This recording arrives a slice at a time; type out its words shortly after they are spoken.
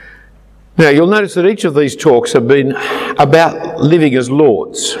Now, you'll notice that each of these talks have been about living as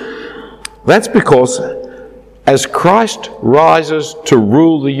lords. That's because as Christ rises to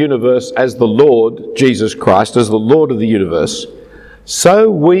rule the universe as the Lord, Jesus Christ, as the Lord of the universe, so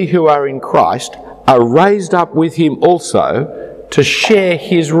we who are in Christ are raised up with him also to share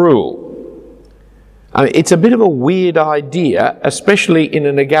his rule. I mean, it's a bit of a weird idea, especially in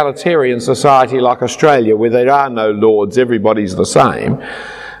an egalitarian society like Australia, where there are no lords, everybody's the same.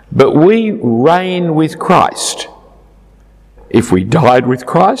 But we reign with Christ. If we died with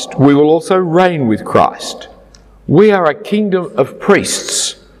Christ, we will also reign with Christ. We are a kingdom of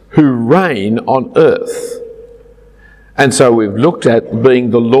priests who reign on earth. And so we've looked at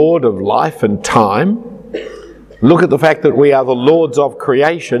being the Lord of life and time. Look at the fact that we are the lords of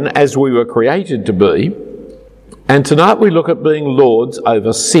creation as we were created to be. And tonight we look at being lords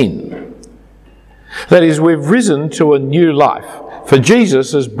over sin. That is, we've risen to a new life. For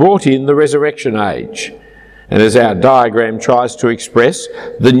Jesus has brought in the resurrection age. And as our diagram tries to express,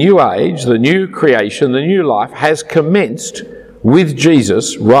 the new age, the new creation, the new life has commenced with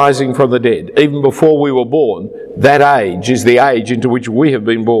Jesus rising from the dead. Even before we were born, that age is the age into which we have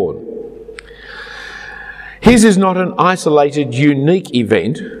been born. His is not an isolated, unique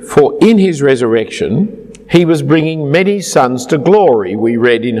event, for in his resurrection, he was bringing many sons to glory, we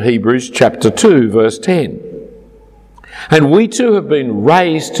read in Hebrews chapter 2, verse 10. And we too have been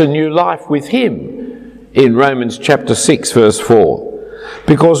raised to new life with him in Romans chapter 6, verse 4.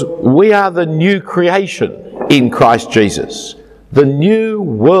 Because we are the new creation in Christ Jesus. The new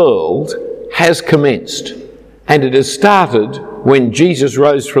world has commenced, and it has started when Jesus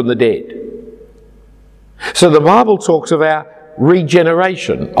rose from the dead. So the Bible talks of our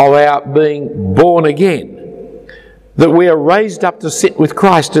regeneration, of our being born again, that we are raised up to sit with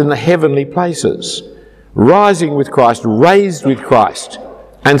Christ in the heavenly places, rising with Christ, raised with Christ,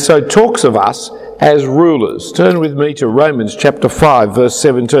 and so talks of us as rulers. Turn with me to Romans chapter 5, verse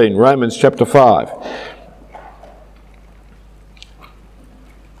 17. Romans chapter 5.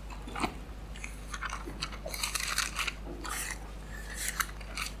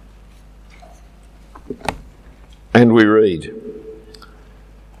 And we read,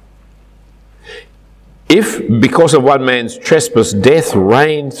 "If, because of one man's trespass, death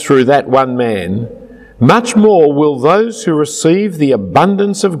reigned through that one man, much more will those who receive the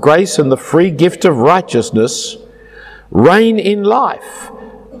abundance of grace and the free gift of righteousness reign in life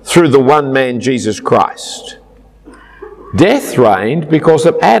through the one man, Jesus Christ." Death reigned because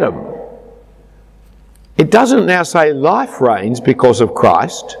of Adam. It doesn't now say life reigns because of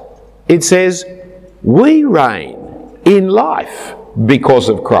Christ. It says we reign in life because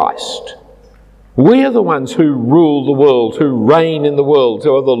of Christ. We are the ones who rule the world, who reign in the world,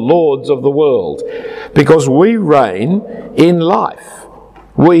 who are the lords of the world, because we reign in life.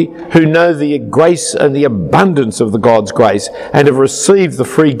 We who know the grace and the abundance of the God's grace and have received the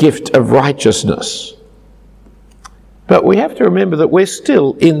free gift of righteousness. But we have to remember that we're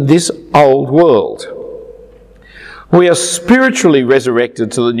still in this old world. We are spiritually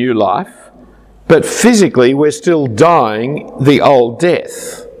resurrected to the new life, but physically we're still dying the old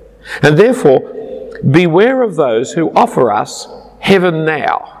death. And therefore, beware of those who offer us heaven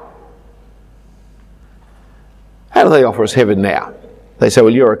now. How do they offer us heaven now? They say,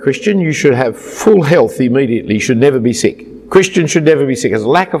 well, you're a Christian, you should have full health immediately, you should never be sick. Christians should never be sick. There's a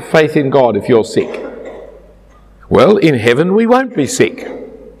lack of faith in God if you're sick. Well, in heaven we won't be sick.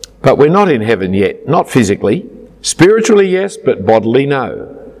 But we're not in heaven yet, not physically. Spiritually, yes, but bodily,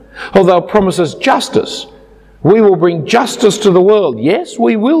 no. Oh, they'll promise us justice. We will bring justice to the world. Yes,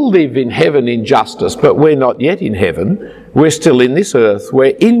 we will live in heaven in justice, but we're not yet in heaven. We're still in this earth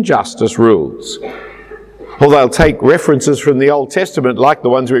where injustice rules. Or they'll take references from the Old Testament, like the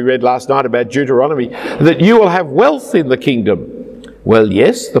ones we read last night about Deuteronomy, that you will have wealth in the kingdom. Well,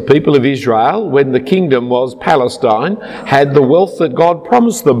 yes, the people of Israel, when the kingdom was Palestine, had the wealth that God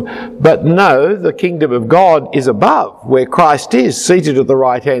promised them. But no, the kingdom of God is above, where Christ is, seated at the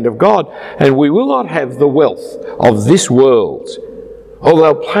right hand of God, and we will not have the wealth of this world. Or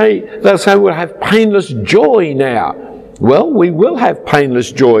they'll say we'll have painless joy now. Well, we will have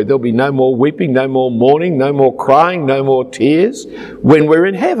painless joy. There'll be no more weeping, no more mourning, no more crying, no more tears when we're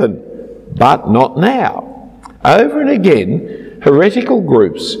in heaven. But not now. Over and again, heretical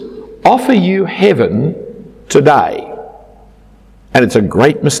groups offer you heaven today. And it's a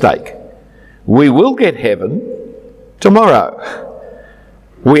great mistake. We will get heaven tomorrow.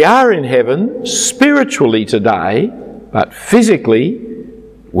 We are in heaven spiritually today, but physically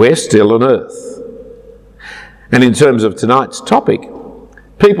we're still on earth. And in terms of tonight's topic,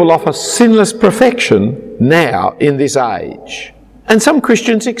 people offer sinless perfection now in this age. And some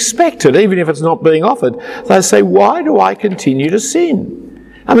Christians expect it, even if it's not being offered. They say, why do I continue to sin?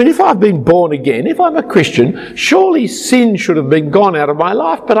 I mean, if I've been born again, if I'm a Christian, surely sin should have been gone out of my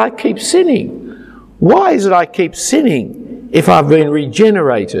life, but I keep sinning. Why is it I keep sinning if I've been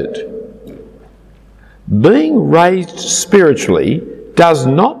regenerated? Being raised spiritually does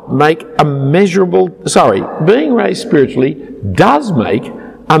not make a measurable... being raised spiritually does make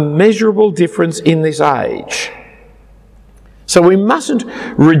a measurable difference in this age. So we mustn't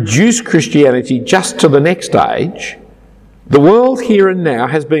reduce Christianity just to the next age. The world here and now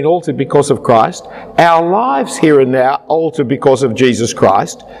has been altered because of Christ. Our lives here and now altered because of Jesus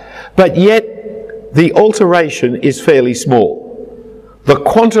Christ. But yet the alteration is fairly small. The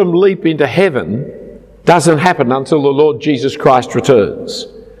quantum leap into heaven doesn't happen until the Lord Jesus Christ returns.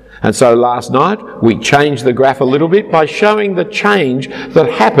 And so last night we changed the graph a little bit by showing the change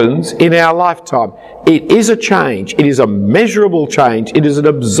that happens in our lifetime. It is a change. It is a measurable change. It is an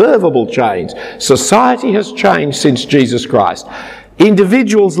observable change. Society has changed since Jesus Christ.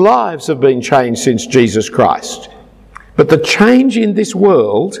 Individuals' lives have been changed since Jesus Christ. But the change in this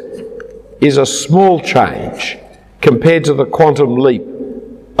world is a small change compared to the quantum leap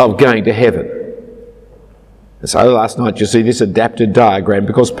of going to heaven. So last night you see this adapted diagram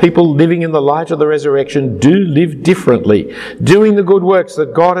because people living in the light of the resurrection do live differently. Doing the good works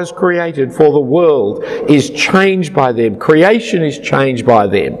that God has created for the world is changed by them. Creation is changed by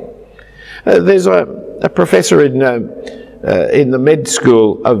them. There's a professor in the med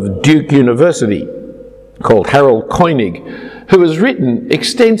school of Duke University called Harold Koenig, who has written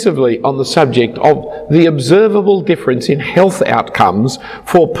extensively on the subject of the observable difference in health outcomes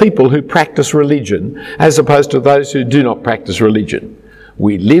for people who practice religion as opposed to those who do not practice religion.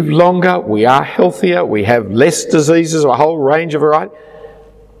 We live longer, we are healthier, we have less diseases, a whole range of variety.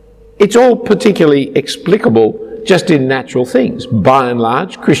 It's all particularly explicable just in natural things. By and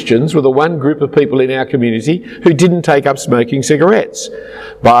large, Christians were the one group of people in our community who didn't take up smoking cigarettes.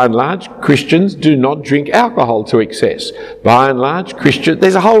 By and large, Christians do not drink alcohol to excess. By and large,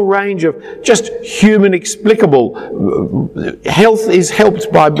 there's a whole range of just human explicable. Health is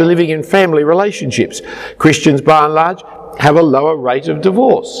helped by living in family relationships. Christians, by and large, have a lower rate of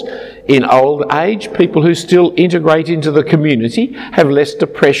divorce. In old age, people who still integrate into the community have less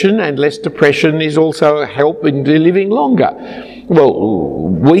depression, and less depression is also a help in living longer. Well,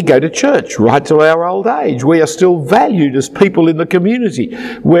 we go to church right to our old age. We are still valued as people in the community,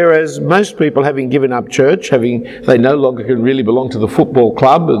 whereas most people, having given up church, they no longer can really belong to the football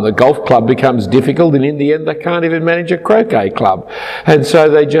club, and the golf club becomes difficult, and in the end they can't even manage a croquet club. And so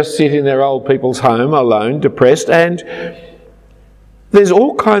they just sit in their old people's home alone, depressed, and there's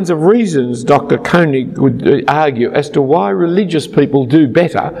all kinds of reasons Dr. Koenig would argue as to why religious people do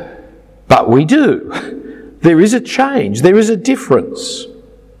better, but we do. There is a change, there is a difference.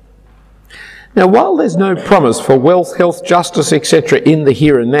 Now, while there's no promise for wealth, health, justice, etc. in the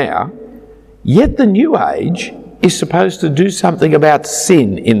here and now, yet the new age is supposed to do something about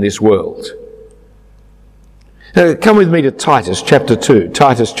sin in this world. Now, come with me to Titus chapter 2.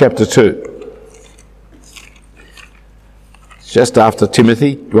 Titus chapter 2. Just after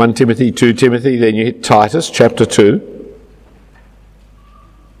Timothy, 1 Timothy, 2 Timothy, then you hit Titus chapter 2.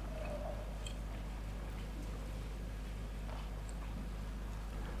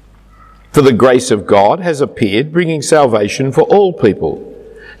 For the grace of God has appeared, bringing salvation for all people,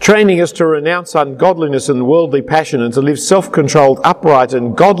 training us to renounce ungodliness and worldly passion and to live self-controlled, upright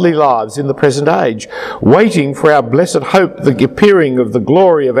and godly lives in the present age, waiting for our blessed hope, the appearing of the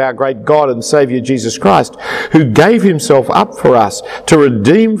glory of our great God and Saviour Jesus Christ, who gave himself up for us to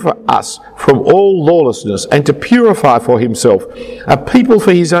redeem for us from all lawlessness and to purify for himself a people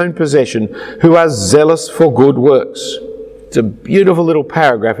for his own possession who are zealous for good works. It's a beautiful little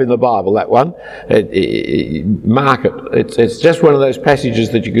paragraph in the Bible, that one. Mark it. It's just one of those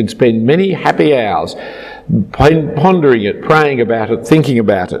passages that you could spend many happy hours pondering it, praying about it, thinking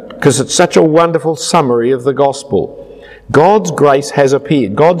about it, because it's such a wonderful summary of the gospel. God's grace has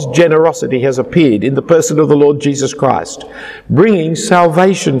appeared. God's generosity has appeared in the person of the Lord Jesus Christ, bringing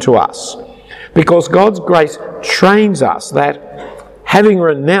salvation to us. Because God's grace trains us that, having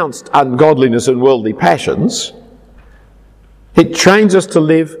renounced ungodliness and worldly passions, it trains us to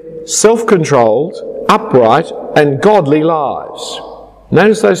live self-controlled, upright and godly lives.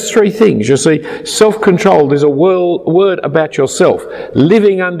 Notice those three things. You see, self-controlled is a word about yourself,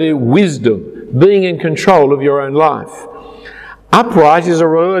 living under wisdom, being in control of your own life. Upright is a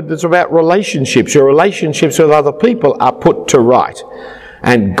word that's about relationships. Your relationships with other people are put to right.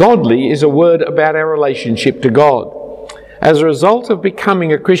 And godly is a word about our relationship to God. as a result of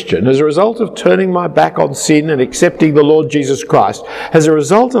becoming a Christian, as a result of turning my back on sin and accepting the Lord Jesus Christ, as a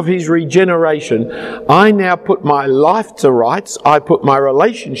result of his regeneration, I now put my life to rights, I put my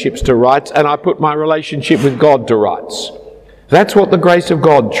relationships to rights, and I put my relationship with God to rights. That's what the grace of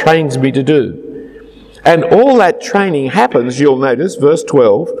God trains me to do. And all that training happens, you'll notice, verse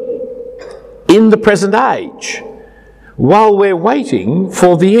 12, in the present age, while we're waiting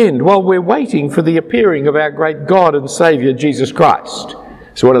for the end, while we're waiting for the appearing of our great God and Saviour, Jesus Christ.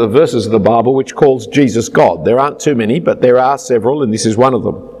 It's one of the verses of the Bible which calls Jesus God. There aren't too many, but there are several, and this is one of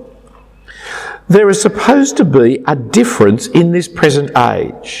them. There is supposed to be a difference in this present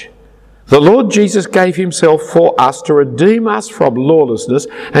age. The Lord Jesus gave himself for us to redeem us from lawlessness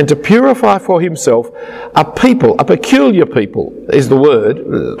and to purify for himself a people, a peculiar people is the word.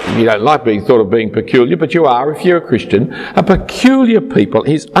 You don't like being thought of being peculiar, but you are if you're a Christian. A peculiar people,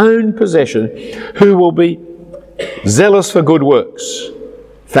 his own possession, who will be zealous for good works.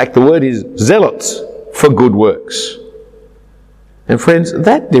 In fact, the word is zealots for good works. And friends,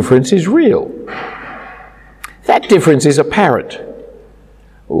 that difference is real. That difference is apparent.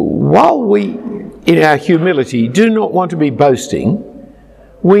 While we, in our humility, do not want to be boasting,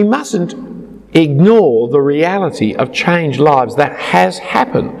 we mustn't ignore the reality of changed lives that has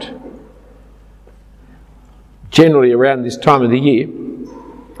happened. Generally around this time of the year,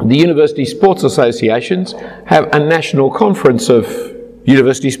 the university sports associations have a national conference of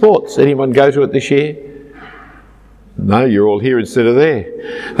university sports. Anyone go to it this year? No, you're all here instead of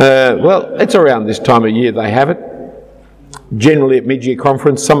there. Well, it's around this time of year they have it. Generally at mid-year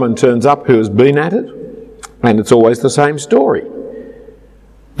conference, someone turns up who has been at it, and it's always the same story.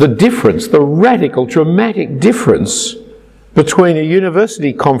 The difference, the radical, dramatic difference between a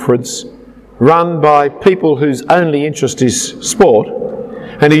university conference run by people whose only interest is sport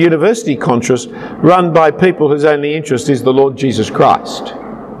and a university conference run by people whose only interest is the Lord Jesus Christ.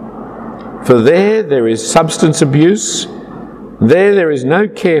 For there is substance abuse. There is no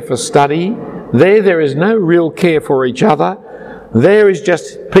care for study. There is no real care for each other. There is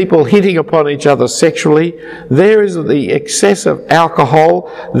just people hitting upon each other sexually. There is the excess of alcohol.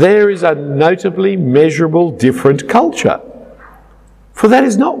 There is a notably measurable different culture. For that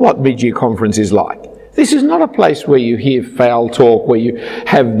is not what mid-year conference is like. This is not a place where you hear foul talk, where you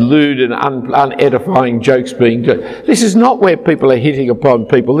have lewd and unedifying jokes being done. This is not where people are hitting upon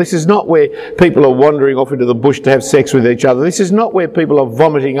people. This is not where people are wandering off into the bush to have sex with each other. This is not where people are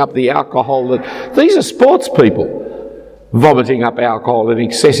vomiting up the alcohol. These are sports people vomiting up alcohol and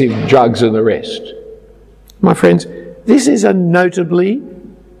excessive drugs and the rest. My friends, this is a notably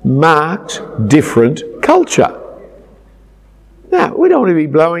marked different culture. Now, we don't want to be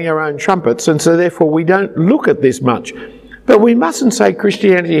blowing our own trumpets, and so therefore we don't look at this much. But we mustn't say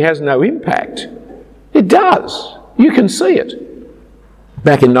Christianity has no impact. It does. You can see it.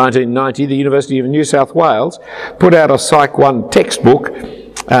 Back in 1990, the University of New South Wales put out a Psych 1 textbook.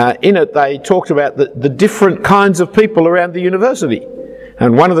 In it, they talked about the different kinds of people around the university.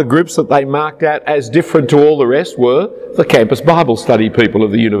 And one of the groups that they marked out as different to all the rest were the campus Bible study people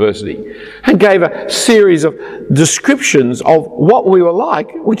of the university, and gave a series of descriptions of what we were like,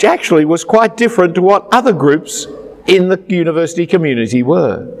 which actually was quite different to what other groups in the university community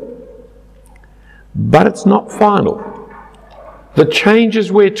were. But it's not final. The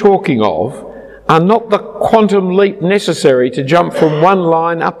changes we're talking of are not the quantum leap necessary to jump from one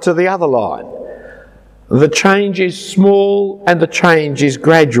line up to the other line. The change is small and the change is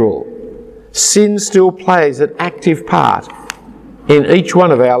gradual. Sin still plays an active part in each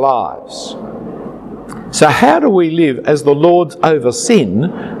one of our lives. So how do we live as the Lord's over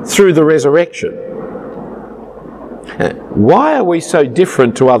sin through the resurrection? Why are we so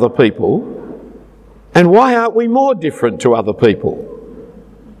different to other people? And why aren't we more different to other people?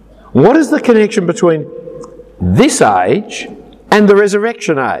 What is the connection between this age and the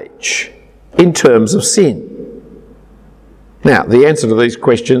resurrection age in terms of sin? Now, the answer to these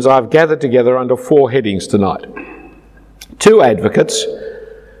questions I've gathered together under 4 headings tonight. 2 advocates,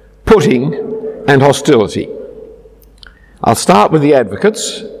 putting, and hostility. I'll start with the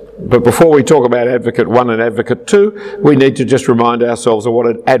advocates, but before we talk about advocate 1 and advocate 2, we need to just remind ourselves of what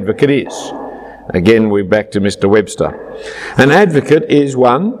an advocate is. Again, we're back to Mr. Webster. An advocate is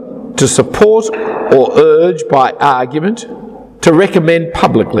one to support or urge by argument, to recommend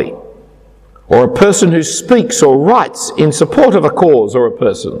publicly, or a person who speaks or writes in support of a cause or a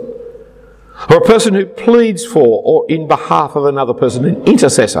person, or a person who pleads for or in behalf of another person, an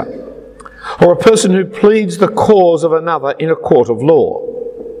intercessor, or a person who pleads the cause of another in a court of law.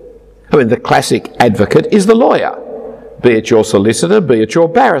 I mean, the classic advocate is the lawyer. be it your solicitor, be it your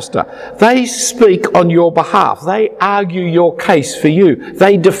barrister. They speak on your behalf. They argue your case for you.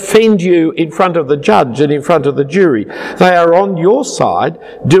 They defend you in front of the judge and in front of the jury. They are on your side,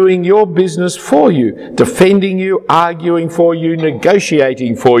 doing your business for you, defending you, arguing for you,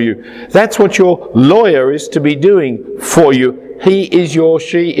 negotiating for you. That's what your lawyer is to be doing for you. She is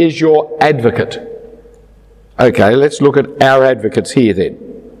your advocate. Okay, let's look at our advocates here then.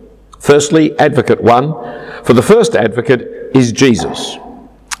 Firstly, advocate 1. For the first advocate is Jesus.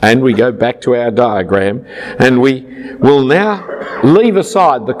 And we go back to our diagram, and we will now leave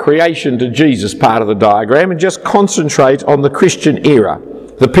aside the creation to Jesus part of the diagram and just concentrate on the Christian era,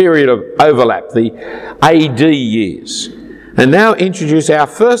 the period of overlap, the AD years. And now introduce our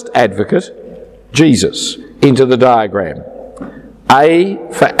first advocate, Jesus, into the diagram. A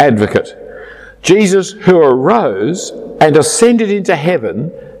for advocate. Jesus who arose and ascended into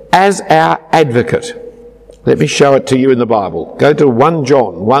heaven as our advocate. Let me show it to you in the Bible. Go to 1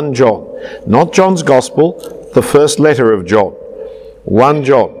 John. Not John's Gospel, the first letter of John. 1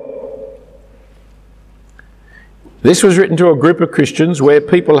 John. This was written to a group of Christians where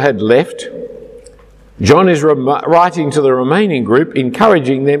people had left. John is writing to the remaining group,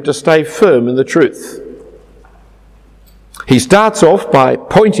 encouraging them to stay firm in the truth. He starts off by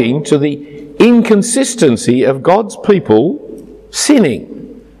pointing to the inconsistency of God's people sinning.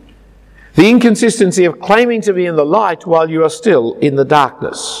 The inconsistency of claiming to be in the light while you are still in the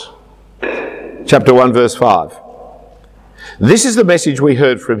darkness. Chapter 1 verse 5. This is the message we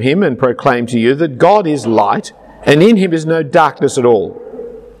heard from him and proclaim to you, that God is light and in him is no darkness at all.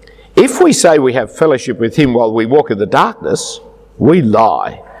 If we say we have fellowship with him while we walk in the darkness, we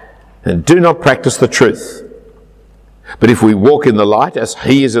lie and do not practice the truth. But if we walk in the light as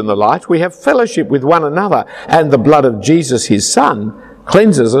he is in the light, we have fellowship with one another, and the blood of Jesus his Son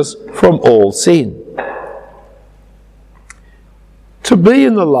cleanses us from all sin. To be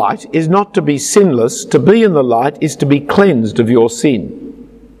in the light is not to be sinless. To be in the light is to be cleansed of your sin.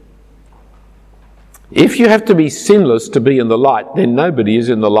 If you have to be sinless to be in the light, then nobody is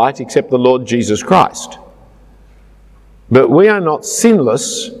in the light except the Lord Jesus Christ. But we are not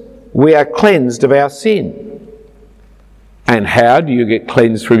sinless, we are cleansed of our sin. And how do you get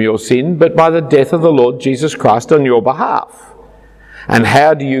cleansed from your sin? But by the death of the Lord Jesus Christ on your behalf. And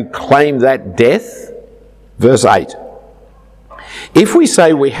how do you claim that death? Verse 8. If we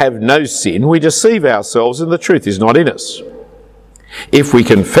say we have no sin, we deceive ourselves and the truth is not in us. If we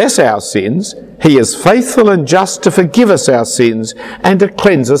confess our sins, he is faithful and just to forgive us our sins and to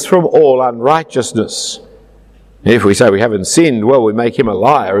cleanse us from all unrighteousness. If we say we haven't sinned, well, we make him a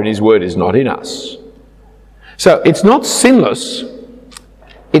liar and his word is not in us. So it's not sinless,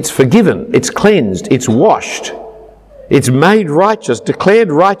 it's forgiven, it's cleansed, it's washed, it's made righteous,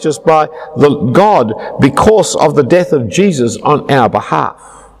 declared righteous by the God because of the death of Jesus on our behalf.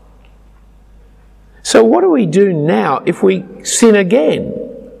 So what do we do now if we sin again?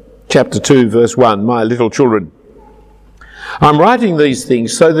 Chapter 2 verse 1, my little children, I'm writing these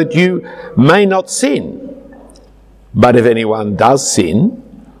things so that you may not sin. But if anyone does sin,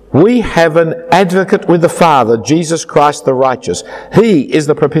 we have an advocate with the Father, Jesus Christ the righteous. He is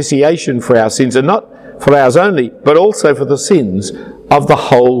the propitiation for our sins, and not for ours only, but also for the sins of the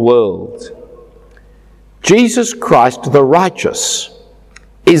whole world. Jesus Christ the righteous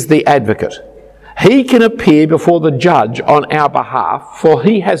is the advocate. He can appear before the judge on our behalf, for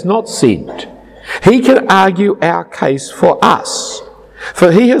he has not sinned. He can argue our case for us,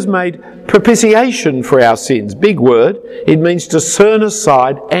 for he has made propitiation for our sins. Big word. It means to turn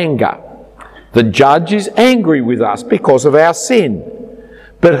aside anger. The judge is angry with us because of our sin.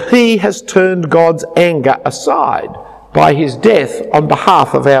 But he has turned God's anger aside by his death on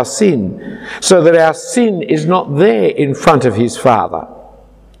behalf of our sin, so that our sin is not there in front of his Father.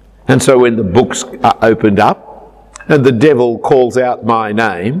 And so when the books are opened up and the devil calls out my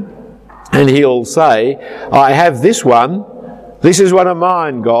name, and he'll say, I have this one. This is one of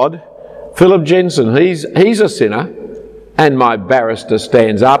mine, God. Philip Jensen, he's a sinner. And my barrister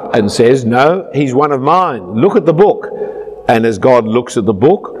stands up and says, no, he's one of mine. Look at the book. And as God looks at the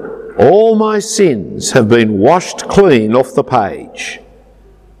book, all my sins have been washed clean off the page.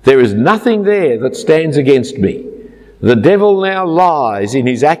 There is nothing there that stands against me. The devil now lies in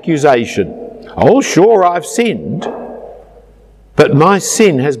his accusation. Oh, sure, I've sinned. But my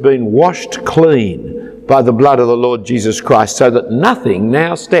sin has been washed clean by the blood of the Lord Jesus Christ, so that nothing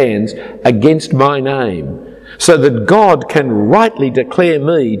now stands against my name, so that God can rightly declare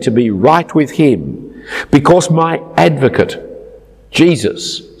me to be right with him, because my advocate,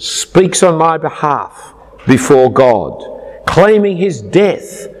 Jesus, speaks on my behalf before God, claiming his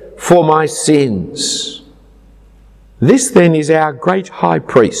death for my sins. This then is our great high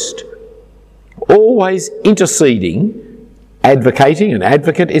priest, always interceding, advocating. An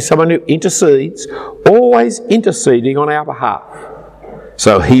advocate is someone who intercedes, always interceding on our behalf.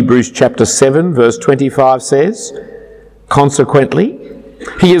 So Hebrews chapter 7 verse 25 says, consequently,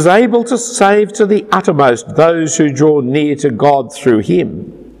 he is able to save to the uttermost those who draw near to God through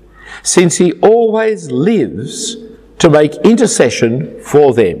him, since he always lives to make intercession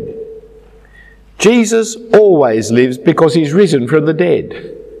for them. Jesus always lives because he's risen from the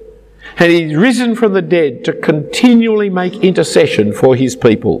dead. And he's risen from the dead to continually make intercession for his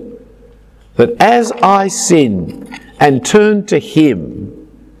people. That as I sin and turn to him,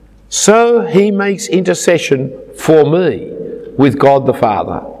 so he makes intercession for me with God the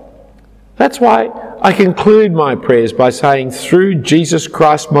Father. That's why I conclude my prayers by saying, through Jesus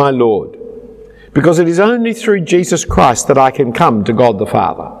Christ my Lord. Because it is only through Jesus Christ that I can come to God the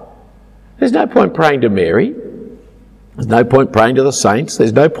Father. There's no point praying to Mary. There's no point praying to the saints.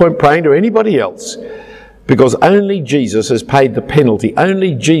 There's no point praying to anybody else. Because only Jesus has paid the penalty.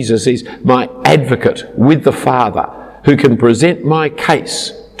 Only Jesus is my advocate with the Father, who can present my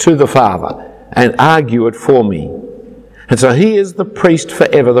case to the Father and argue it for me. And so he is the priest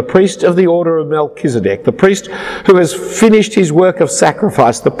forever, the priest of the order of Melchizedek, the priest who has finished his work of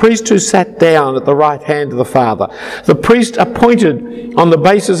sacrifice, the priest who sat down at the right hand of the Father, the priest appointed on the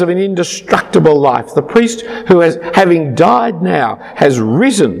basis of an indestructible life, the priest who has, having died now, has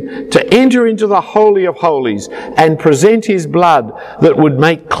risen to enter into the Holy of Holies and present his blood that would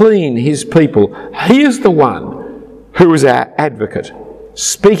make clean his people. He is the one who is our advocate,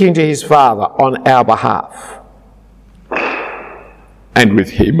 speaking to his Father on our behalf. And with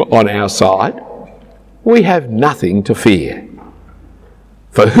him on our side, we have nothing to fear.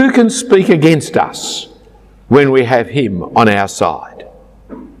 For who can speak against us when we have him on our side?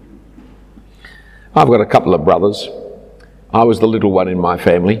 I've got a couple of brothers. I was the little one in my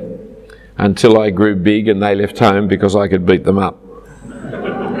family until I grew big and they left home because I could beat them up.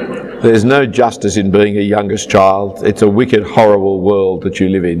 There's no justice in being a youngest child. It's a wicked, horrible world that you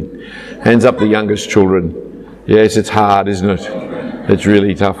live in. Hands up the youngest children. Yes, it's hard, isn't it? It's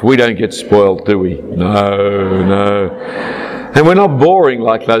really tough. We don't get spoiled, do we? No. And we're not boring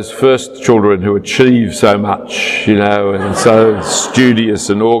like those first children who achieve so much, and so studious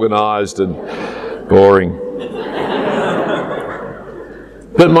and organised and boring.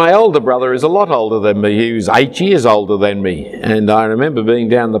 But my older brother is a lot older than me. He was 8 years older than me. And I remember being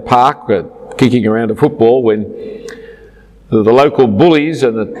down the park kicking around a football when the local bullies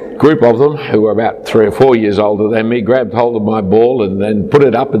and a group of them, who were about 3 or 4 years older than me, grabbed hold of my ball and then put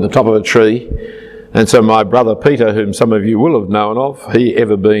it up in the top of a tree. And so my brother Peter, whom some of you will have known of, he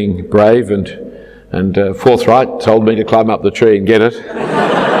ever being brave and forthright, told me to climb up the tree and get it.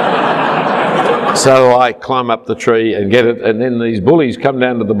 So I climb up the tree and get it, and then these bullies come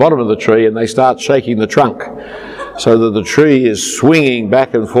down to the bottom of the tree and they start shaking the trunk so that the tree is swinging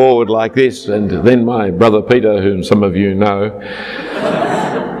back and forward like this. And then my brother Peter, whom some of you know,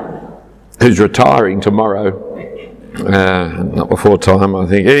 who's retiring tomorrow, not before time I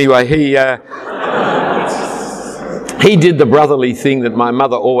think. Anyway, he did the brotherly thing that my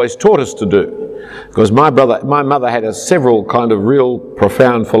mother always taught us to do. Because my mother had several kind of real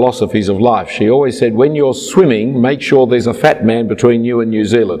profound philosophies of life. She always said, when you're swimming, make sure there's a fat man between you and New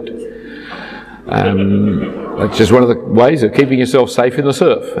Zealand. That's just one of the ways of keeping yourself safe in the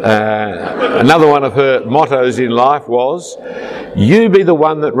surf. Another one of her mottos in life was, you be the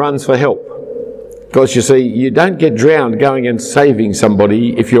one that runs for help. Because you see, you don't get drowned going and saving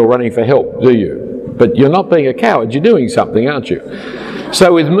somebody if you're running for help, do you? But you're not being a coward, you're doing something, aren't you?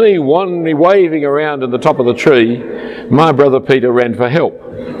 So with me waving around at the top of the tree, my brother Peter ran for help,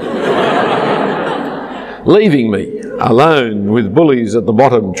 leaving me alone with bullies at the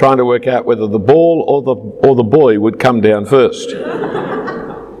bottom trying to work out whether the ball or the boy would come down first.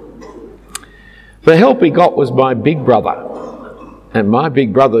 The help he got was my big brother. And my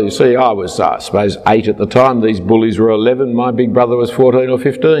big brother, you see, I was, I suppose, 8 at the time. These bullies were 11. My big brother was 14 or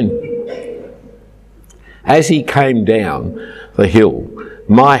 15. As he came down the hill,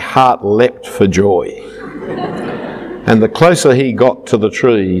 my heart leapt for joy. And the closer he got to the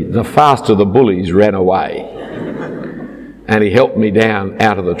tree, the faster the bullies ran away. And he helped me down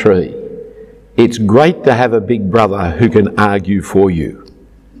out of the tree. It's great to have a big brother who can argue for you,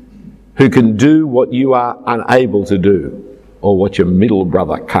 who can do what you are unable to do, or what your middle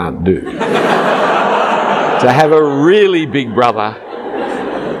brother can't do. To have a really big brother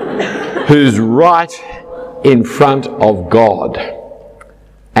who's right in front of God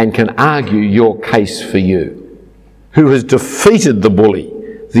and can argue your case for you, who has defeated the bully,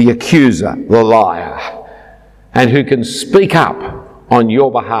 the accuser, the liar, and who can speak up on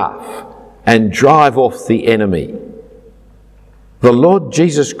your behalf and drive off the enemy. The Lord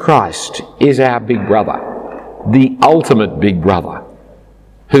Jesus Christ is our big brother, the ultimate big brother,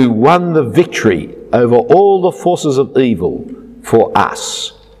 who won the victory over all the forces of evil for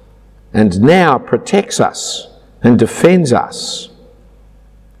us, and now protects us and defends us.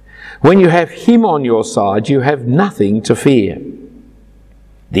 When you have him on your side, you have nothing to fear.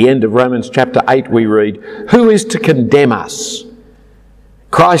 The end of Romans chapter 8 we read, "Who is to condemn us?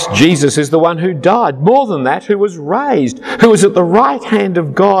 Christ Jesus is the one who died, more than that, who was raised, who is at the right hand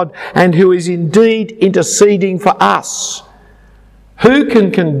of God, and who is indeed interceding for us. Who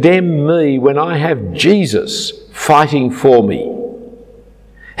can condemn me when I have Jesus fighting for me?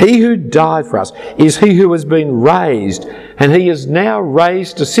 He who died for us is he who has been raised, and he is now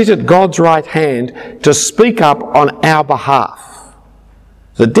raised to sit at God's right hand to speak up on our behalf."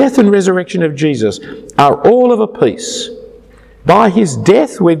 The death and resurrection of Jesus are all of a piece. By his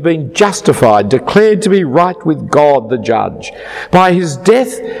death we've been justified, declared to be right with God the judge. By his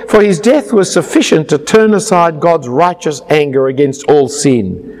death, for his death was sufficient to turn aside God's righteous anger against all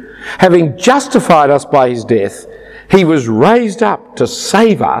sin. Having justified us by his death, he was raised up to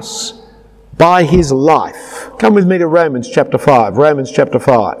save us by his life. Come with me to Romans chapter 5. Romans chapter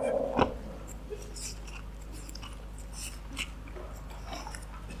 5.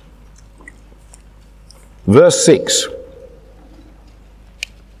 Verse 6.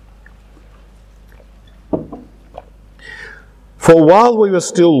 "For while we were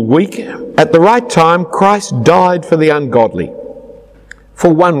still weak, at the right time Christ died for the ungodly.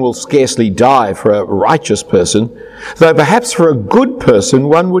 For one will scarcely die for a righteous person, though perhaps for a good person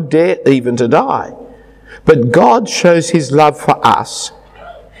one would dare even to die. But God shows his love for us,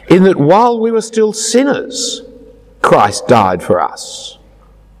 in that while we were still sinners, Christ died for us.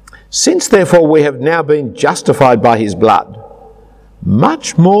 Since therefore we have now been justified by his blood,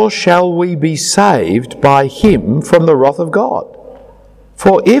 much more shall we be saved by him from the wrath of God.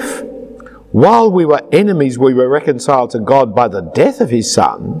 For if, while we were enemies, we were reconciled to God by the death of his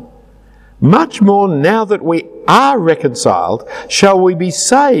Son, much more now that we are reconciled shall we be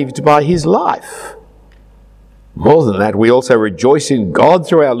saved by his life. More than that, we also rejoice in God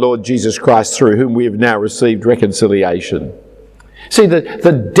through our Lord Jesus Christ, through whom we have now received reconciliation." See,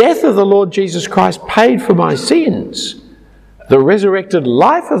 the death of the Lord Jesus Christ paid for my sins. The resurrected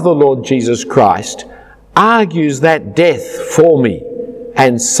life of the Lord Jesus Christ argues that death for me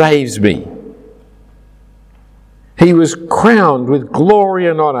and saves me. He was crowned with glory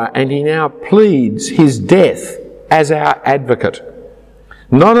and honour, and he now pleads his death as our advocate,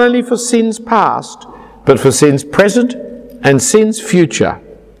 not only for sins past, but for sins present and sins future,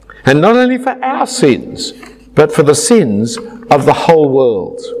 and not only for our sins, but for the sins of the whole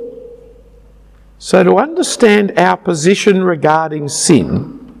world. So to understand our position regarding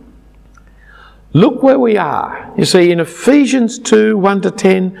sin, look where we are. You see, in Ephesians 2,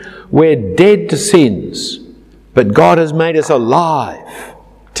 1-10, we're dead to sins, but God has made us alive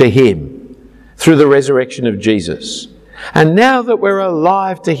to him through the resurrection of Jesus. And now that we're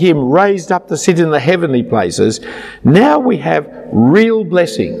alive to him, raised up to sit in the heavenly places, now we have real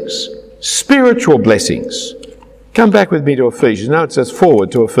blessings, spiritual blessings. Come back with me to Ephesians. Now it says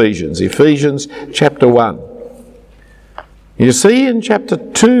forward to Ephesians. Ephesians chapter 1. You see in chapter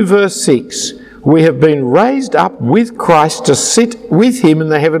 2 verse 6, we have been raised up with Christ to sit with him in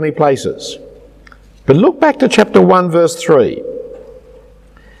the heavenly places. But look back to chapter 1 verse 3.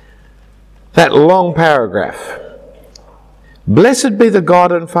 That long paragraph. "Blessed be the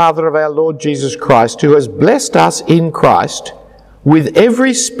God and Father of our Lord Jesus Christ, who has blessed us in Christ with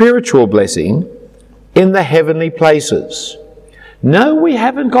every spiritual blessing in the heavenly places." No, we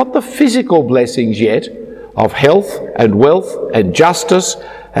haven't got the physical blessings yet of health and wealth and justice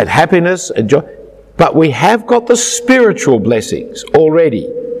and happiness and joy, but we have got the spiritual blessings already.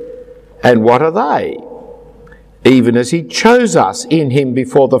 And what are they? "Even as he chose us in him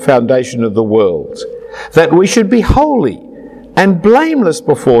before the foundation of the world, that we should be holy and blameless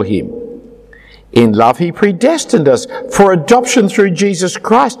before him. In love he predestined us for adoption through Jesus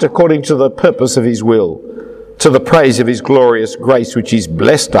Christ according to the purpose of his will, to the praise of his glorious grace which he's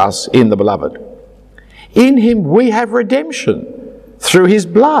blessed us in the beloved. In him we have redemption through his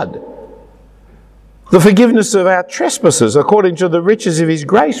blood, the forgiveness of our trespasses according to the riches of his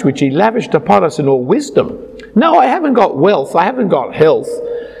grace which he lavished upon us in all wisdom." No, I haven't got wealth, I haven't got health,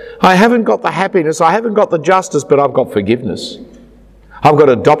 I haven't got the happiness, I haven't got the justice, but I've got forgiveness. I've got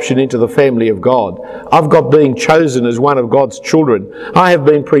adoption into the family of God. I've got being chosen as one of God's children. I have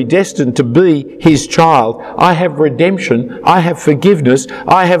been predestined to be His child. I have redemption. I have forgiveness.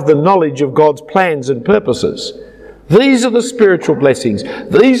 I have the knowledge of God's plans and purposes. These are the spiritual blessings.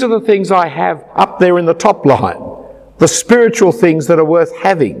 These are the things I have up there in the top line. The spiritual things that are worth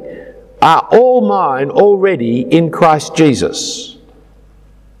having are all mine already in Christ Jesus.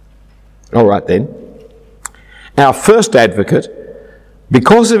 All right then. Our first advocate,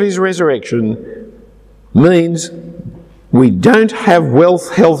 because of his resurrection, means we don't have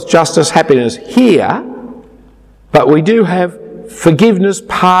wealth, health, justice, happiness here, but we do have forgiveness,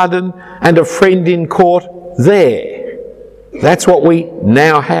 pardon, and a friend in court there. That's what we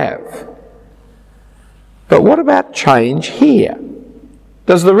now have. But what about change here?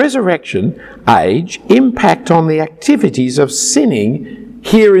 Does the resurrection age impact on the activities of sinning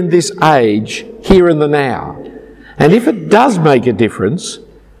here in this age, here in the now? And if it does make a difference,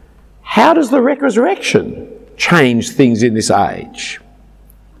 how does the resurrection change things in this age?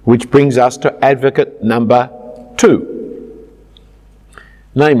 Which brings us to advocate number 2,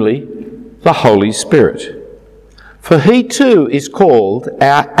 namely the Holy Spirit. For He too is called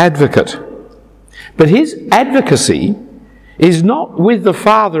our advocate. But His advocacy is not with the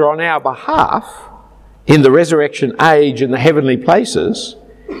Father on our behalf in the resurrection age in the heavenly places.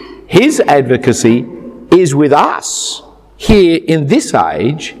 His advocacy is with us here in this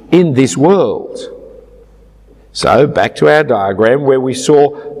age, in this world. So back to our diagram where we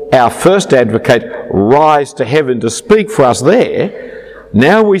saw our first advocate rise to heaven to speak for us there.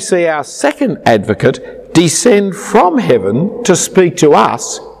 Now we see our second advocate descend from heaven to speak to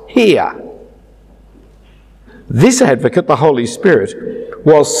us here. This advocate, the Holy Spirit,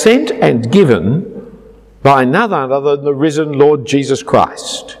 was sent and given by none other than the risen Lord Jesus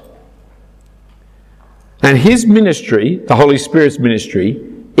Christ. And His ministry, the Holy Spirit's ministry,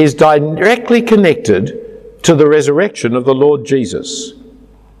 is directly connected to the resurrection of the Lord Jesus.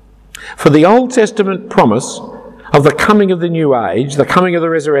 For the Old Testament promise of the coming of the new age, the coming of the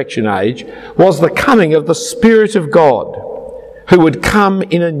resurrection age, was the coming of the Spirit of God, who would come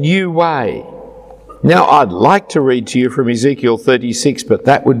in a new way. Now, I'd like to read to you from Ezekiel 36, but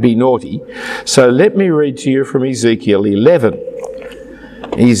that would be naughty. So let me read to you from Ezekiel 11.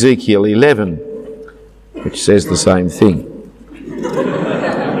 Ezekiel 11, which says the same thing.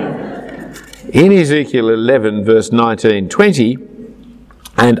 In Ezekiel 11, verse 19-20,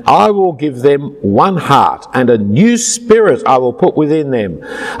 and I will give them one heart, and a new spirit I will put within them.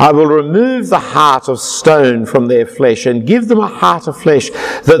 I will remove the heart of stone from their flesh, and give them a heart of flesh,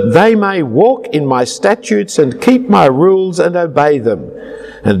 that they may walk in my statutes, and keep my rules, and obey them.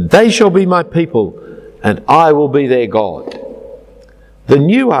 And they shall be my people, and I will be their God. The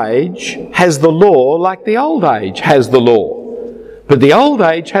new age has the law like the old age has the law. But the old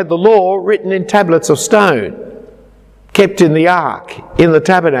age had the law written in tablets of stone, kept in the ark, in the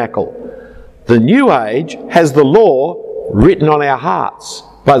tabernacle. The new age has the law written on our hearts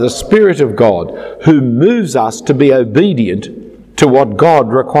by the Spirit of God, who moves us to be obedient to what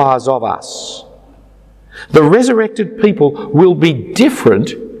God requires of us. The resurrected people will be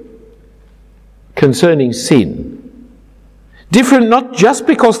different concerning sin. Different not just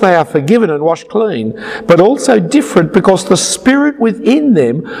because they are forgiven and washed clean, but also different because the Spirit within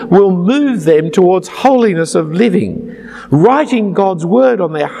them will move them towards holiness of living, writing God's word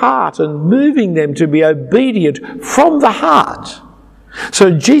on their heart and moving them to be obedient from the heart.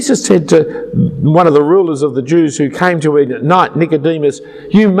 So Jesus said to one of the rulers of the Jews who came to him at night, Nicodemus,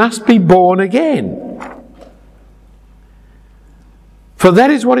 "You must be born again. For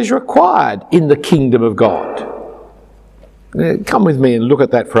that is what is required in the kingdom of God." Come with me and look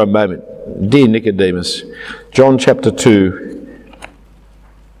at that for a moment. Dear Nicodemus, John chapter 2.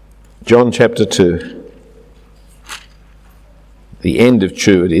 John chapter 2. The end of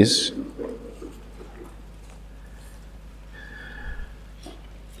 2 it is.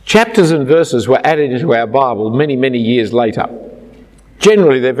 Chapters and verses were added into our Bible many, many years later.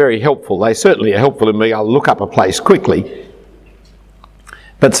 Generally they're very helpful. They certainly are helpful in me. I'll look up a place quickly.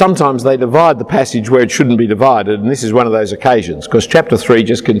 But sometimes they divide the passage where it shouldn't be divided, and this is one of those occasions, because chapter 3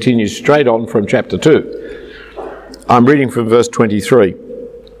 just continues straight on from chapter 2. I'm reading from verse 23.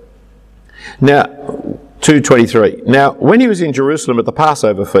 Now, 2:23. Now, when he was in Jerusalem at the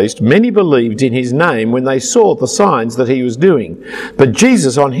Passover feast, many believed in his name when they saw the signs that he was doing. But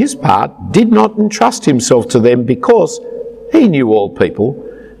Jesus, on his part, did not entrust himself to them because he knew all people,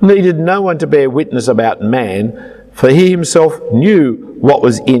 needed no one to bear witness about man, for he himself knew what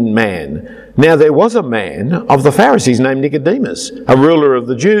was in man. Now there was a man of the Pharisees named Nicodemus, a ruler of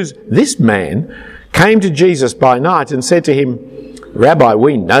the Jews. This man came to Jesus by night and said to him, Rabbi,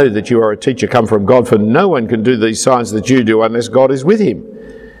 we know that you are a teacher come from God, for no one can do these signs that you do unless God is with him.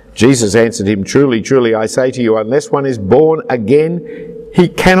 Jesus answered him, Truly, truly, I say to you, unless one is born again, he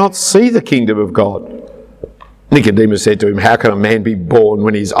cannot see the kingdom of God. Nicodemus said to him, How can a man be born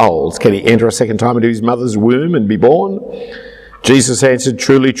when he's old? Can he enter a second time into his mother's womb and be born? Jesus answered,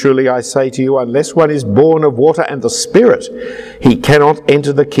 Truly, truly, I say to you, unless one is born of water and the Spirit, he cannot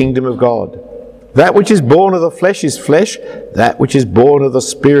enter the kingdom of God. That which is born of the flesh is flesh, that which is born of the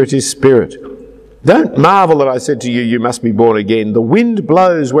Spirit is spirit. Don't marvel that I said to you, you must be born again. The wind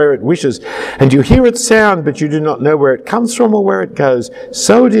blows where it wishes, and you hear its sound, but you do not know where it comes from or where it goes.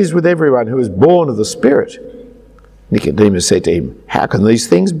 So it is with everyone who is born of the Spirit. Nicodemus said to him, How can these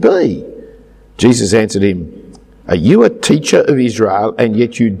things be? Jesus answered him, Are you a teacher of Israel, and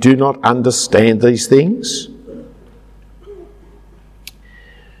yet you do not understand these things?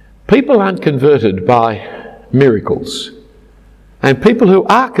 People aren't converted by miracles, and people who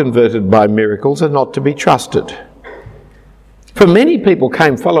are converted by miracles are not to be trusted. For many people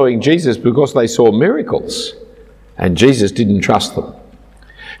came following Jesus because they saw miracles, and Jesus didn't trust them.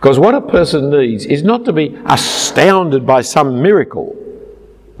 Because what a person needs is not to be astounded by some miracle.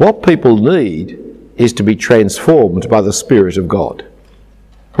 What people need is to be transformed by the Spirit of God.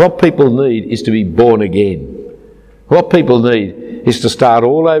 What people need is to be born again. What people need is to start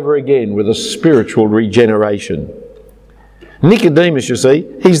all over again with a spiritual regeneration. Nicodemus, you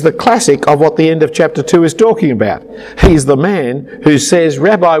see, he's the classic of what the end of chapter 2 is talking about. He's the man who says,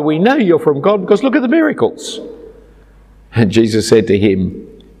 Rabbi, we know you're from God because look at the miracles. And Jesus said to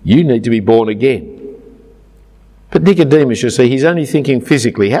him, You need to be born again. But Nicodemus, you see, he's only thinking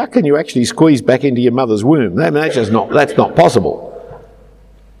physically. How can you actually squeeze back into your mother's womb? That's not possible.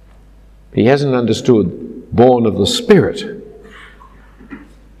 He hasn't understood born of the Spirit.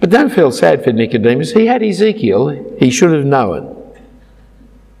 But don't feel sad for Nicodemus. He had Ezekiel. He should have known.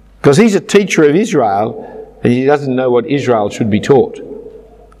 Because he's a teacher of Israel, and he doesn't know what Israel should be taught.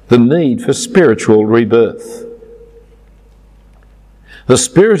 The need for spiritual rebirth. The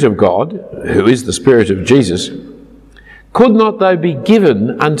Spirit of God, who is the Spirit of Jesus, could not though be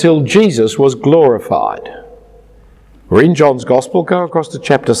given until Jesus was glorified. We're in John's Gospel. Go across to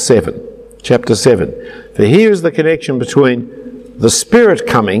chapter 7. Chapter 7. For here is the connection between the Spirit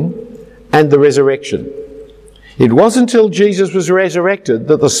coming and the resurrection. It wasn't until Jesus was resurrected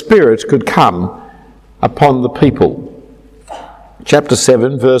that the Spirit could come upon the people. Chapter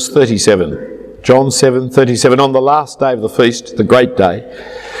 7, verse 37. John 7:37, on the last day of the feast, the great day,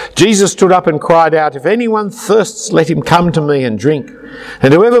 Jesus stood up and cried out, If anyone thirsts, let him come to me and drink.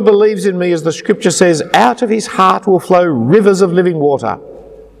 And whoever believes in me, as the scripture says, out of his heart will flow rivers of living water.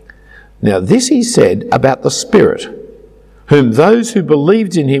 Now this he said about the Spirit, whom those who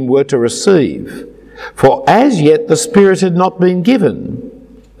believed in him were to receive. For as yet the Spirit had not been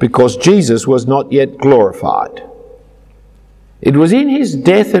given, because Jesus was not yet glorified. It was in his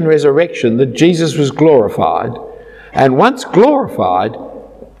death and resurrection that Jesus was glorified, and once glorified,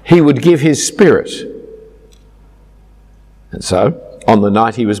 he would give his Spirit. And so, on the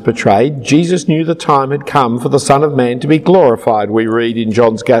night he was betrayed, Jesus knew the time had come for the Son of Man to be glorified, we read in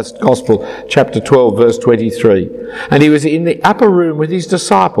John's Gospel, chapter 12, verse 23. And he was in the upper room with his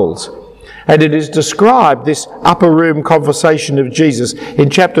disciples. And it is described, this upper room conversation of Jesus,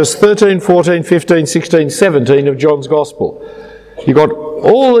 in chapters 13, 14, 15, 16, 17 of John's Gospel. You've got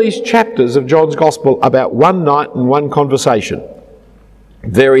all these chapters of John's Gospel about one night and one conversation.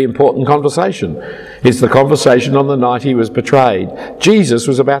 Very important conversation. It's the conversation on the night he was betrayed. Jesus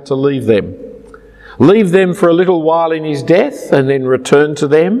was about to leave them. Leave them for a little while in his death and then return to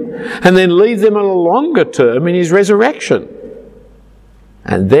them. And then leave them on a longer term in his resurrection.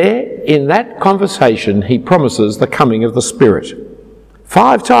 And there, in that conversation, he promises the coming of the Spirit.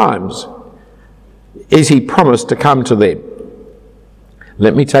 5 times is he promised to come to them.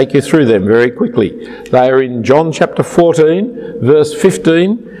 Let me take you through them very quickly. They are in John chapter 14, verse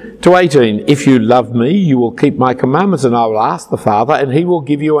 15 to 18. If you love me, you will keep my commandments, and I will ask the Father, and he will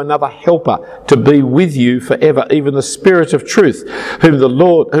give you another helper to be with you forever, even the Spirit of truth, whom the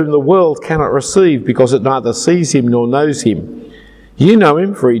world cannot receive, because it neither sees him nor knows him. You know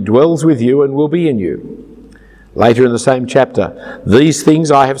him, for he dwells with you and will be in you. Later in the same chapter, these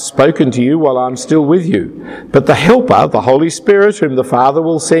things I have spoken to you while I am still with you. But the Helper, the Holy Spirit, whom the Father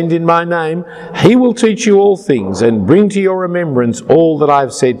will send in my name, he will teach you all things and bring to your remembrance all that I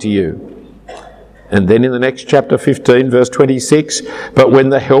have said to you. And then in the next chapter 15, verse 26, but when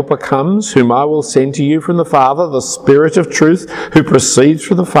the Helper comes, whom I will send to you from the Father, the Spirit of truth, who proceeds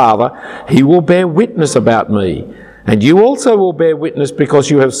from the Father, he will bear witness about me. And you also will bear witness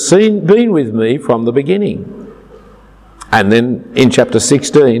because you have been with me from the beginning. And then in chapter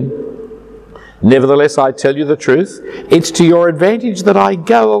 16, nevertheless I tell you the truth, it's to your advantage that I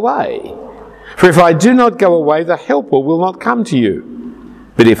go away. For if I do not go away, the Helper will not come to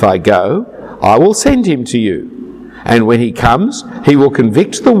you. But if I go, I will send him to you. And when he comes, he will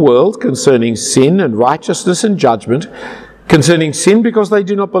convict the world concerning sin and righteousness and judgment, concerning sin because they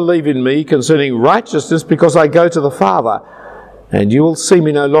do not believe in me, concerning righteousness because I go to the Father, and you will see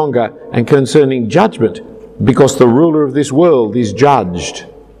me no longer, and concerning judgment because the ruler of this world is judged.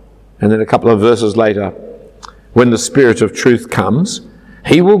 And then a couple of verses later, when the Spirit of truth comes,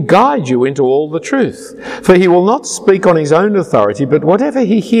 he will guide you into all the truth. For he will not speak on his own authority, but whatever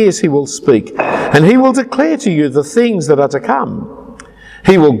he hears he will speak, and he will declare to you the things that are to come.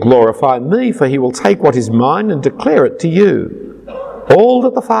 He will glorify me, for he will take what is mine and declare it to you. All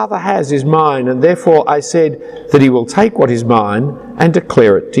that the Father has is mine, and therefore I said that he will take what is mine and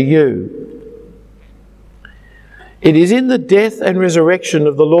declare it to you. It is in the death and resurrection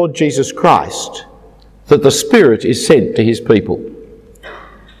of the Lord Jesus Christ that the Spirit is sent to his people.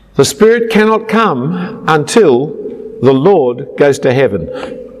 The Spirit cannot come until the Lord goes to heaven.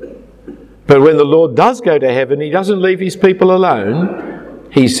 But when the Lord does go to heaven, he doesn't leave his people alone.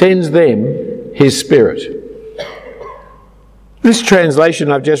 He sends them his Spirit. This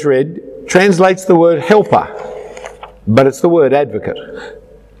translation I've just read translates the word helper, but it's the word advocate.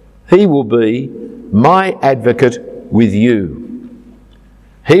 He will be my advocate with you.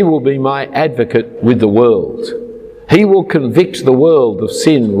 He will be my advocate with the world. He will convict the world of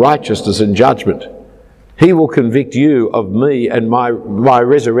sin, righteousness and judgment. He will convict you of me and my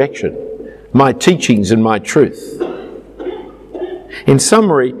resurrection, my teachings and my truth. In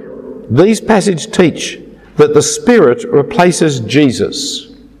summary, these passages teach that the Spirit replaces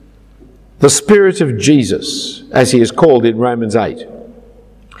Jesus. The Spirit of Jesus, as he is called in Romans 8.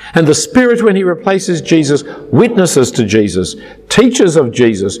 And the Spirit, when he replaces Jesus, witnesses to Jesus, teaches of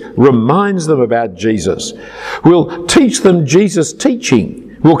Jesus, reminds them about Jesus, will teach them Jesus'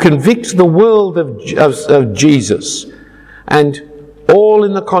 teaching, will convict the world of Jesus, and all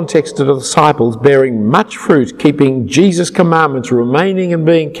in the context of the disciples bearing much fruit, keeping Jesus' commandments, remaining and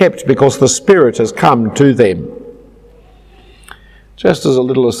being kept because the Spirit has come to them. Just as a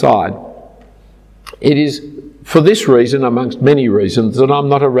little aside, it is for this reason, amongst many reasons, that I'm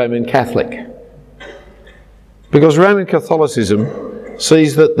not a Roman Catholic. Because Roman Catholicism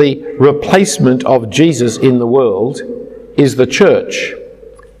sees that the replacement of Jesus in the world is the Church,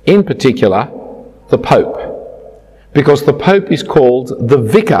 in particular, the Pope. Because the Pope is called the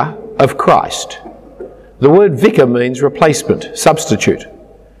Vicar of Christ. The word vicar means replacement, substitute.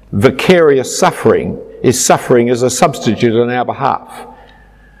 Vicarious suffering is suffering as a substitute on our behalf.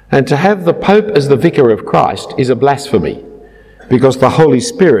 And to have the Pope as the Vicar of Christ is a blasphemy, because the Holy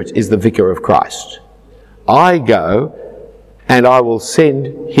Spirit is the Vicar of Christ. I go and I will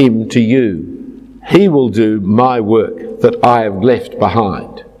send him to you. He will do my work that I have left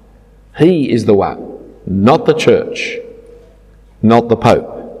behind. He is the one, not the Church, not the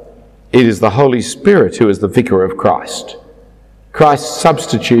Pope. It is the Holy Spirit who is the Vicar of Christ. Christ's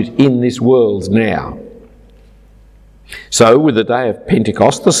substitute in this world now. So, with the day of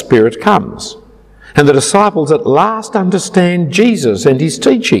Pentecost, the Spirit comes, and the disciples at last understand Jesus and his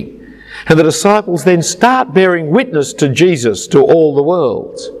teaching, and the disciples then start bearing witness to Jesus to all the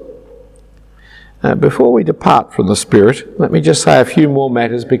world. Before we depart from the Spirit, let me just say a few more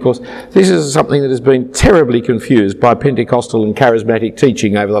matters, because this is something that has been terribly confused by Pentecostal and charismatic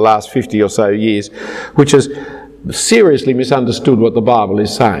teaching over the last 50 or so years, which has seriously misunderstood what the Bible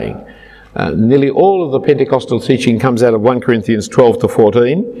is saying. Nearly all of the Pentecostal teaching comes out of 1 Corinthians 12 to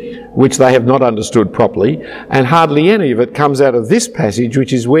 14, which they have not understood properly, and hardly any of it comes out of this passage,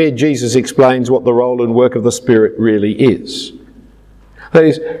 which is where Jesus explains what the role and work of the Spirit really is. That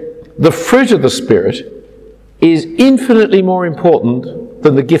is, the fruit of the Spirit is infinitely more important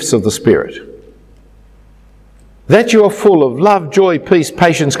than the gifts of the Spirit. That you are full of love, joy, peace,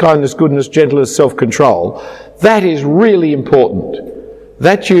 patience, kindness, goodness, gentleness, self-control, that is really important.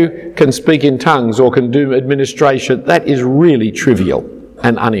 That you can speak in tongues or can do administration, that is really trivial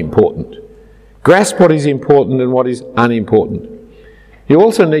and unimportant. Grasp what is important and what is unimportant. You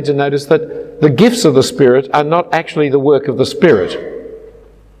also need to notice that the gifts of the Spirit are not actually the work of the Spirit.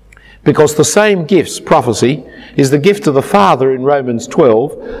 Because the same gifts, prophecy, is the gift of the Father in Romans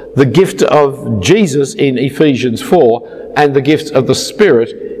 12, the gift of Jesus in Ephesians 4, and the gift of the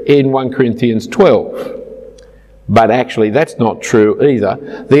Spirit in 1 Corinthians 12. But actually that's not true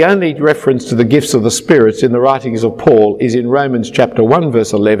either. The only reference to the gifts of the Spirit in the writings of Paul is in Romans chapter 1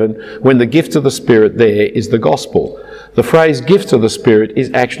 verse 11, when the gift of the Spirit there is the gospel. The phrase gift of the Spirit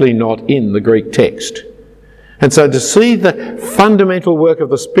is actually not in the Greek text. And so to see the fundamental work of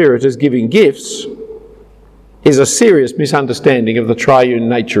the Spirit as giving gifts is a serious misunderstanding of the triune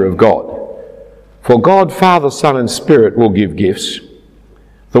nature of God. For God, Father, Son and Spirit will give gifts.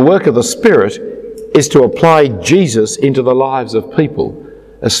 The work of the Spirit is to apply Jesus into the lives of people,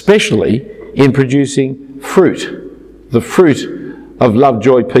 especially in producing fruit, the fruit of love,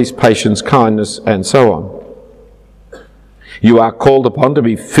 joy, peace, patience, kindness, and so on. You are called upon to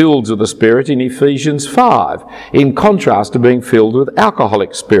be filled with the Spirit in Ephesians 5, in contrast to being filled with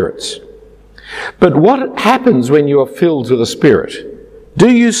alcoholic spirits. But what happens when you are filled with the Spirit?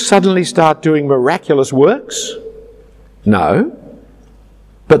 Do you suddenly start doing miraculous works? No.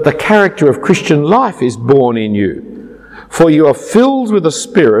 But the character of Christian life is born in you. For you are filled with the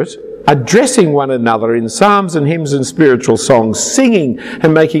Spirit, addressing one another in psalms and hymns and spiritual songs, singing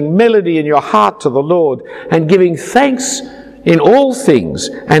and making melody in your heart to the Lord, and giving thanks in all things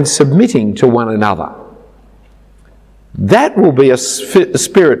and submitting to one another. That will be a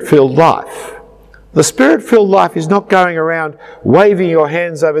Spirit-filled life. The Spirit-filled life is not going around waving your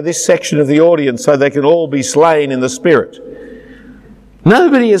hands over this section of the audience so they can all be slain in the Spirit.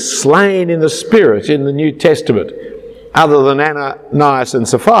 Nobody is slain in the Spirit in the New Testament other than Ananias and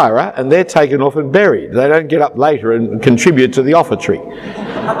Sapphira, and they're taken off and buried. They don't get up later and contribute to the offertory.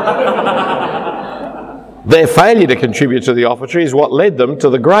 Their failure to contribute to the offertory is what led them to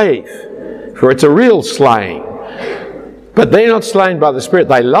the grave, for it's a real slaying. But they're not slain by the Spirit.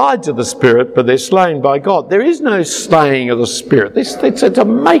 They lied to the Spirit, but they're slain by God. There is no slaying of the Spirit. It's a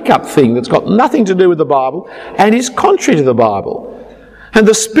make-up thing that's got nothing to do with the Bible and is contrary to the Bible. And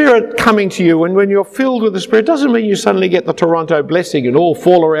the Spirit coming to you, and when you're filled with the Spirit, doesn't mean you suddenly get the Toronto blessing and all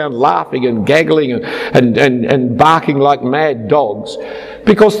fall around laughing and gaggling and barking like mad dogs.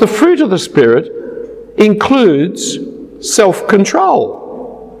 Because the fruit of the Spirit includes self-control.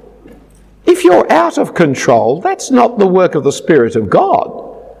 If you're out of control, that's not the work of the Spirit of God.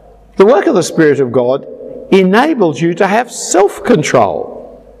 The work of the Spirit of God enables you to have self-control.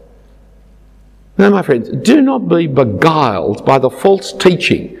 Now, my friends, do not be beguiled by the false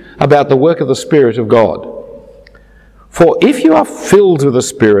teaching about the work of the Spirit of God. For if you are filled with the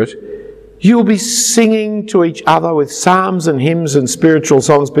Spirit, you'll be singing to each other with psalms and hymns and spiritual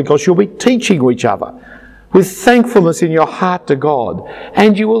songs, because you'll be teaching each other with thankfulness in your heart to God,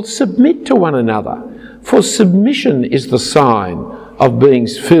 and you will submit to one another. For submission is the sign of being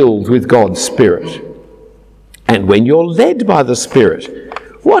filled with God's Spirit. And when you're led by the Spirit,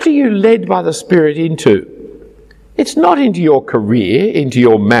 what are you led by the Spirit into? It's not into your career, into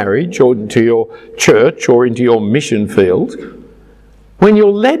your marriage, or into your church, or into your mission field. When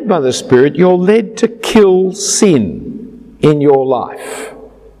you're led by the Spirit, you're led to kill sin in your life.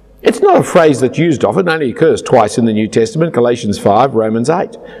 It's not a phrase that's used often. It only occurs twice in the New Testament, Galatians 5, Romans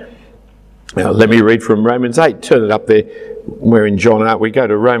 8. Now, let me read from Romans 8. Turn it up there. We're in John, aren't we? Go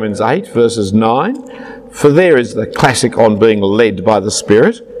to Romans 8, verses 9. For there is the classic on being led by the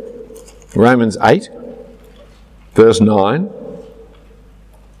Spirit. Romans 8, verse 9.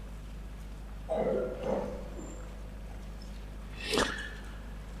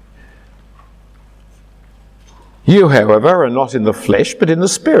 You, however, are not in the flesh, but in the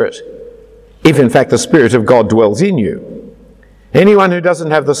Spirit, if in fact the Spirit of God dwells in you. Anyone who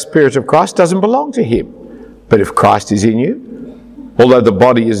doesn't have the Spirit of Christ doesn't belong to him. But if Christ is in you, although the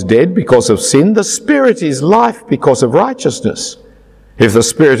body is dead because of sin, the Spirit is life because of righteousness. If the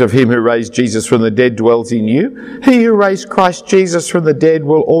Spirit of him who raised Jesus from the dead dwells in you, he who raised Christ Jesus from the dead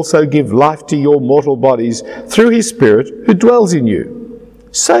will also give life to your mortal bodies through his Spirit who dwells in you.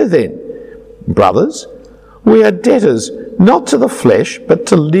 So then, brothers, we are debtors not to the flesh, but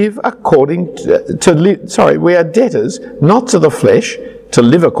to live according we are debtors not to the flesh, to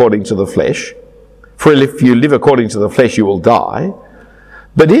live according to the flesh. For if you live according to the flesh, you will die.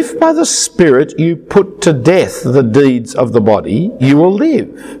 But if by the Spirit you put to death the deeds of the body, you will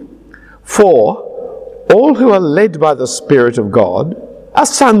live. For all who are led by the Spirit of God are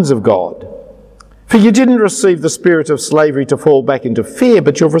sons of God. For you didn't receive the spirit of slavery to fall back into fear,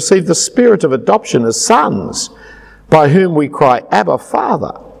 but you've received the Spirit of adoption as sons, by whom we cry, Abba,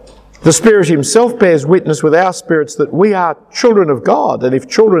 Father. The Spirit himself bears witness with our spirits that we are children of God, and if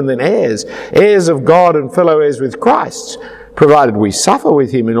children, then heirs, heirs of God and fellow heirs with Christ, provided we suffer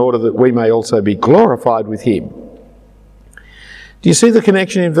with him in order that we may also be glorified with him. Do you see the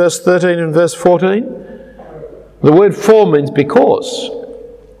connection in verse 13 and verse 14? The word for means because.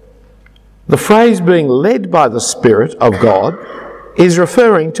 The phrase being led by the Spirit of God is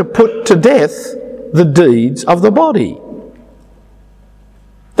referring to put to death the deeds of the body.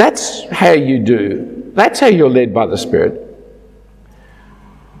 That's how you do. That's how you're led by the Spirit.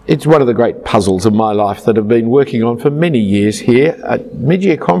 It's one of the great puzzles of my life that I've been working on for many years here at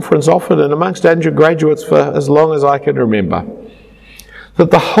mid-year conference often and amongst undergraduates for as long as I can remember. That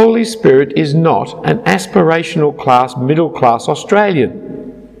the Holy Spirit is not an aspirational class, middle class Australian.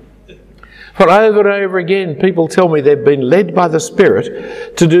 For over and over again, people tell me they've been led by the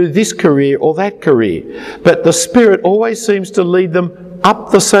Spirit to do this career or that career. But the Spirit always seems to lead them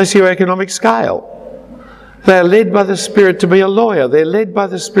up the socioeconomic scale. They're led by the Spirit to be a lawyer. They're led by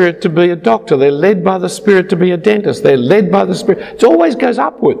the Spirit to be a doctor. They're led by the Spirit to be a dentist. They're led by the Spirit. It always goes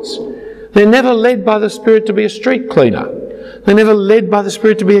upwards. They're never led by the Spirit to be a street cleaner. They're never led by the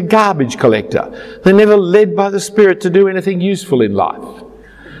Spirit to be a garbage collector. They're never led by the Spirit to do anything useful in life.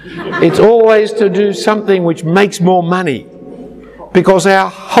 It's always to do something which makes more money, because our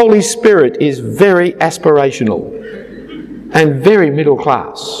Holy Spirit is very aspirational and very middle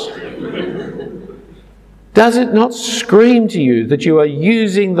class. Does it not scream to you that you are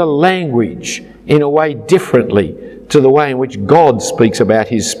using the language in a way differently to the way in which God speaks about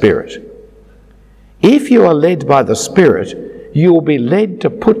His Spirit? If you are led by the Spirit, you will be led to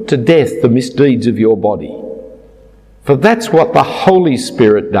put to death the misdeeds of your body. For that's what the Holy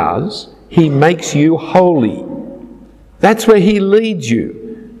Spirit does. He makes you holy. That's where He leads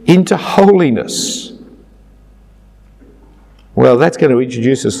you, into holiness. Well, that's going to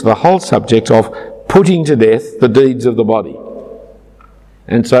introduce us to the whole subject of putting to death the deeds of the body.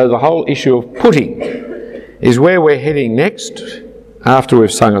 And so the whole issue of putting is where we're heading next after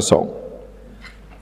we've sung a song.